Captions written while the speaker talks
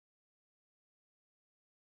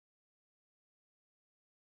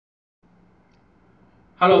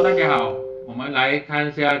Hello， 大家好，我们来看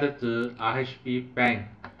一下这只 Rhbbank。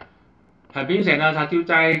很明显呢，它就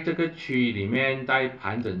在这个区里面在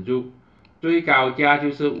盘整住，最高价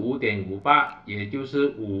就是 5.58， 也就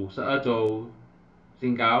是52周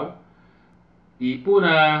新高。底部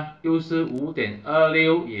呢就是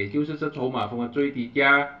 5.26， 也就是这筹码峰的最低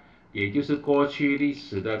价，也就是过去历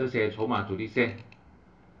史的这些筹码阻力线。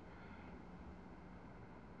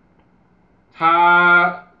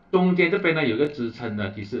它中间这边呢有个支撑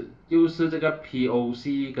的，其实就是这个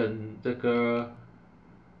POC 跟这个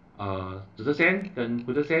紫色线跟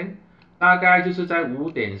灰色线，大概就是在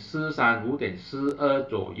 5.43、5.42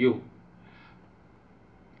 左右。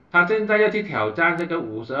它现在要去挑战这个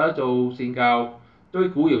52周新高，对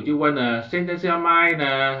股友就问了，现在是要卖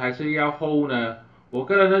呢，还是要 hold 呢？我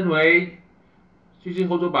个人认为继续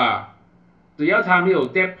hold 住吧，只要它没有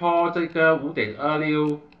跌破这个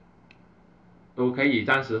 5.26。都可以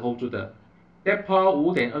暂时 hold 住的。跌破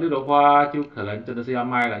 5.26 的话，就可能真的是要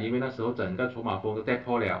卖了，因为那时候整个筹码峰都跌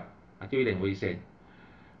破了，就有点危险。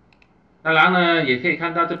当然呢，也可以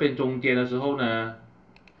看到这边中间的时候呢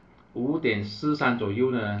 ，5.43 左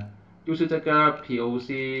右呢，就是这个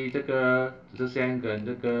POC 这个紫色线跟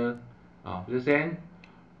这个灰色线，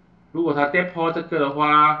如果它跌破这个的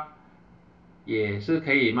话，也是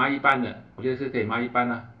可以卖一半的，我觉得是可以卖一半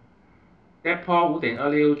的。跌破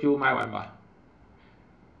 5.26 就卖完吧。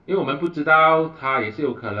因为我们不知道它也是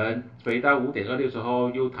有可能飞到 5.26 时候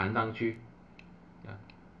又弹上去，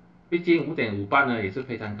毕竟 5.58 呢也是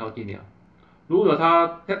非常靠近了。如果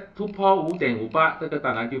它突破 5.58， 这个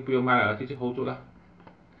当然就不用卖了，就去 hold 住了。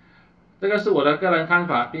这个是我的个人看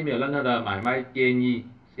法，并没有任何的买卖建议，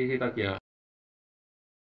谢谢大家。